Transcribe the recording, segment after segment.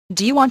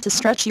Do you want to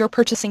stretch your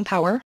purchasing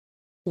power?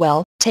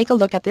 Well, take a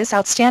look at this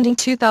outstanding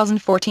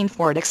 2014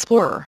 Ford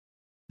Explorer.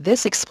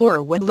 This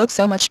Explorer would look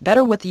so much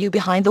better with you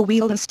behind the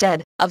wheel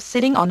instead of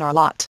sitting on our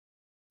lot.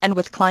 And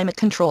with climate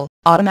control,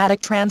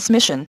 automatic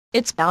transmission,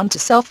 it's bound to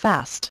sell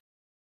fast.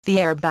 The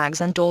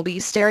airbags and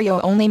Dolby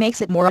stereo only makes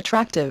it more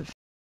attractive.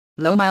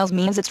 Low miles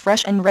means it's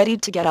fresh and ready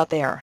to get out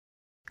there.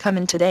 Come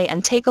in today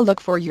and take a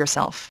look for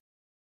yourself.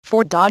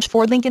 Ford Dodge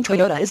Ford Lincoln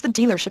Toyota is the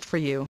dealership for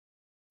you.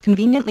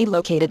 Conveniently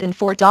located in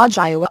Fort Dodge,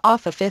 Iowa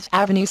off of 5th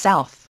Avenue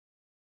South.